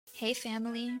Hey,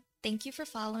 family. Thank you for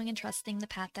following and trusting the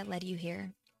path that led you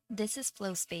here. This is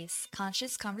Flow Space,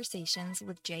 Conscious Conversations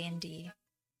with J and D.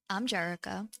 I'm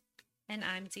Jerica. And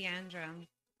I'm Deandra.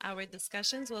 Our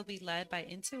discussions will be led by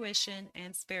intuition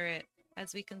and spirit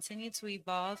as we continue to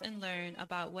evolve and learn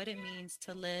about what it means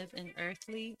to live an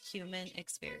earthly human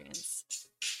experience.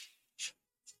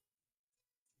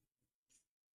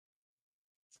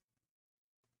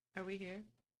 Are we here?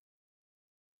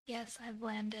 Yes, I've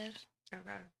landed.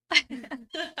 Okay.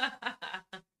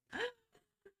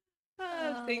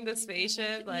 Seeing the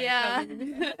spaceship, like yeah,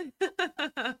 coming.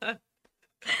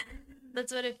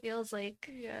 that's what it feels like.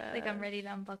 Like I'm Yeah. ready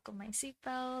to unbuckle my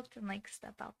seatbelt and like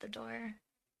step out the door.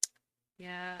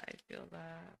 Yeah, I feel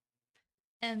that.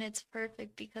 And it's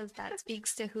perfect because that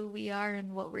speaks to who we are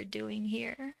and what we're doing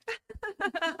here.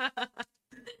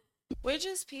 We're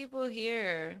just people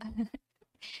here.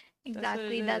 That's what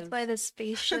it Exactly. That's is. why the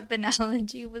spaceship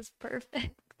analogy was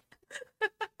perfect.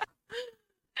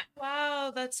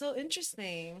 Wow, that's so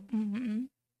interesting. hmm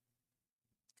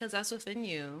Because that's within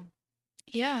you.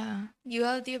 Yeah, you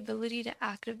have the ability to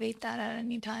activate that at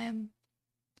any time.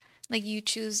 Like you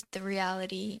choose the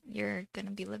reality you're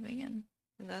gonna be living in.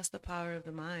 And that's the power of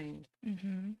the mind.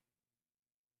 Mm-hmm.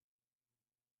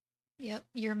 Yep,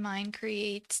 your mind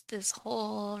creates this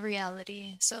whole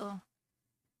reality. So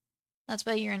that's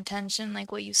why your intention,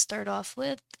 like what you start off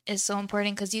with, is so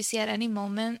important because you see at any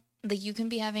moment, like you can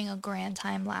be having a grand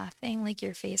time laughing, like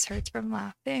your face hurts from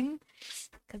laughing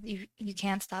because you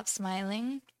can't stop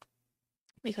smiling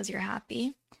because you're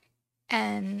happy.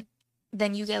 And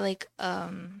then you get like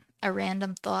a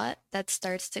random thought that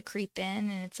starts to creep in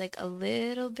and it's like a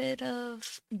little bit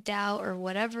of doubt or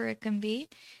whatever it can be.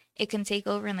 It can take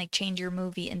over and like change your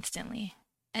movie instantly.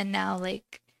 And now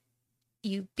like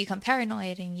you become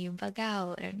paranoid and you bug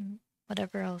out and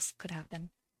whatever else could happen.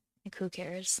 Like who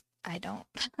cares? I don't.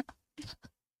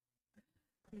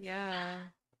 Yeah.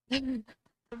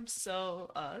 I'm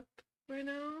so up right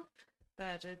now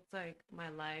that it's like my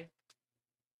life.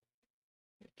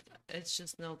 It's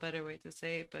just no better way to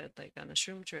say it, but like on a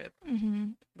shroom trip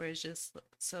hmm where it's just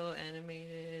so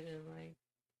animated and like,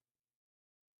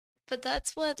 But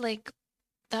that's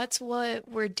what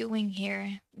we're doing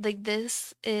here. Like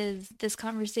this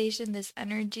conversation, this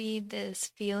energy,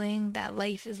 this feeling that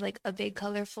life is like a big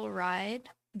colorful ride.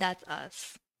 That's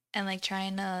us. And like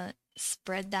trying to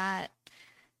spread that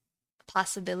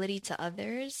possibility to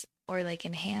others or like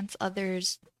enhance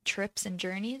others' trips and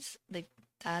journeys. Like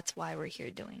that's why we're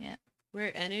here doing it.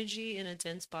 we're energy in a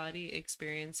dense body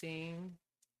experiencing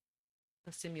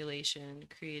a simulation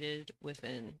created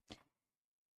within.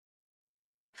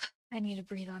 I need to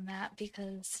breathe on that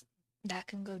because that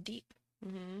can go deep.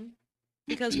 Hmm.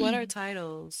 Because what are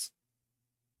titles?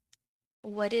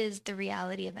 What is the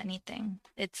reality of anything?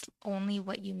 It's only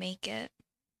what you make it.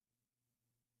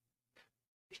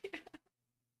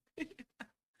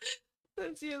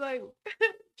 Since you're like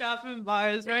dropping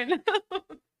bars right now.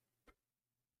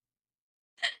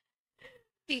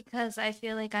 Because I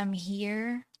feel like I'm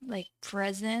here, like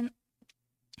present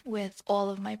with all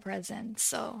of my presence.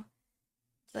 So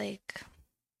it's like,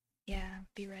 yeah,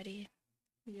 be ready.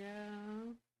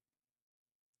 Yeah.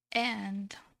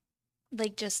 And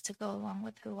like just to go along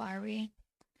with who are we?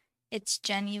 It's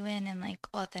genuine and like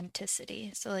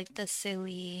authenticity. So like the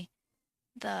silly,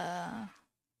 the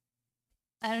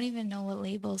I don't even know what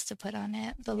labels to put on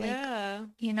it, but like, Yeah.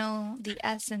 the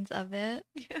essence of it,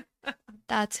 Yeah.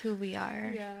 that's who we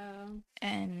are. Yeah.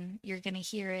 And you're gonna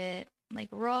hear it like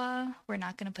raw. We're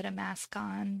not gonna put a mask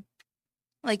on.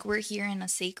 Like we're here in a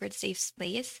sacred, safe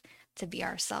space to be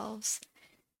ourselves,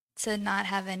 to not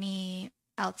have any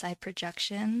outside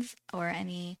projections or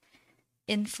any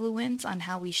influence on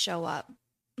how we show up.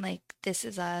 Like, this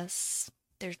is us.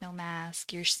 There's no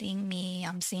mask. You're seeing me.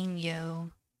 I'm seeing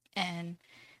you. And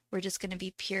we're just going to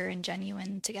be pure and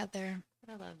genuine together.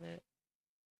 I love it.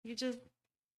 You just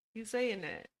you saying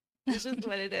it. It's just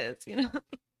what it is, you know?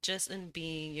 Just in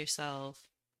being yourself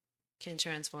can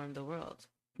transform the world.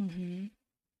 hmm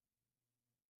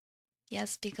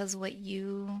Yes, because what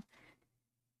you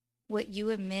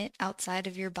emit outside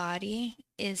of your body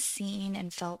is seen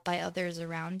and felt by others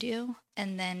around you,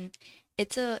 and then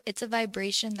it's a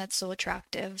vibration that's so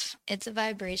attractive. It's a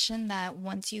vibration that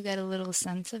once you get a little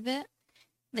sense of it,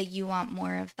 like you want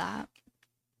more of that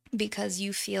because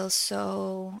you feel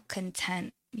so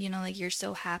content, like you're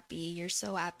so happy, you're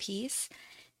so at peace.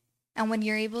 And when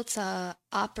you're able to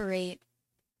operate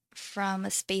from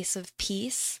a space of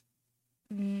peace,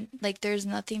 like there's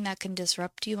nothing that can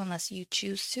disrupt you unless you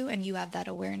choose to and you have that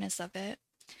awareness of it.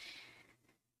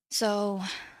 So,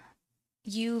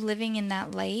 you living in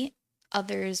that light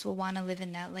others will want to live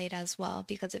in that light as well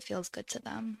because it feels good to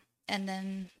them. And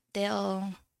then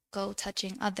they'll go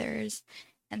touching others.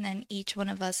 And then each one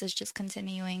of us is just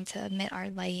continuing to emit our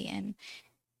light and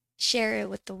share it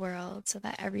with the world so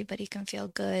that everybody can feel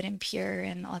good and pure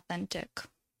and authentic.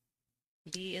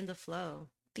 Be in the flow.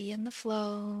 Be in the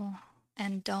flow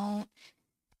and don't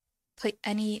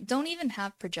even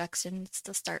have projections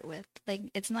to start with. Like,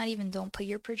 it's not even don't put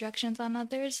your projections on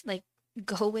others. Like,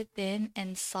 go within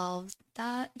and solve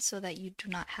that so that you do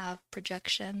not have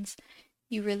projections.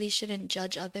 You really shouldn't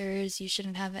judge others. You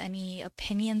shouldn't have any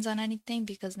opinions on anything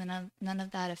because none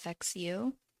of that affects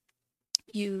you.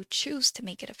 You choose to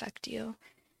make it affect you.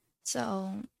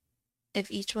 So if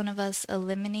each one of us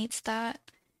eliminates that,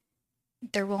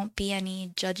 there won't be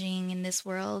any judging in this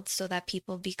world so that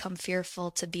people become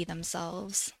fearful to be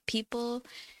themselves. People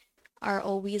are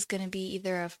always going to be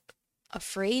either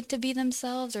afraid to be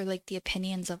themselves or like the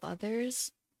opinions of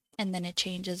others. And then it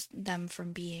changes them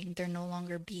from being. They're no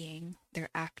longer being, they're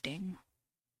acting.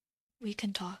 We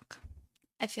can talk.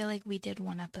 I feel like we did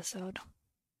one episode.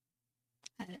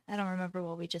 I don't remember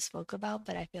what we just spoke about,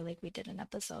 but I feel like we did an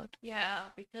episode. Yeah,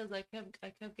 because I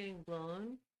kept getting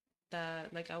blown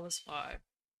that like I was far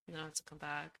and I had to come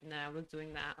back and I was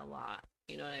doing that a lot.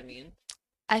 You know what I mean?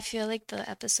 I feel like the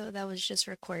episode that was just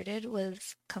recorded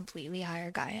was completely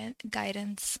higher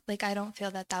guidance. Like, I don't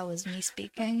feel that that was me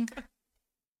speaking.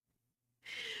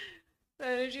 The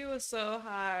energy was so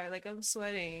high, like I'm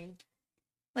sweating.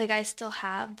 Like, I still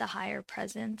have the higher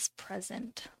presence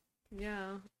present.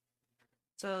 Yeah.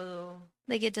 So,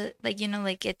 Like, like, you know,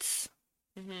 like it's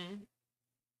mm-hmm.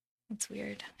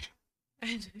 weird.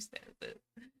 I understand it.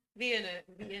 Be in it.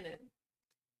 Be in it.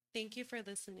 Thank you for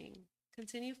listening.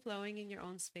 Continue flowing in your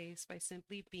own space by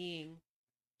simply being.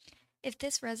 If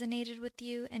this resonated with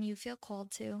you and you feel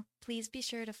called to, please be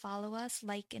sure to follow us,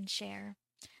 like, and share.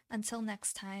 Until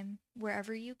next time,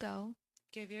 wherever you go,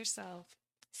 Give yourself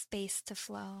space to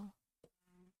flow.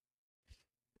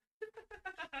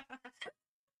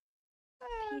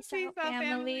 Peace out,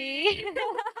 family.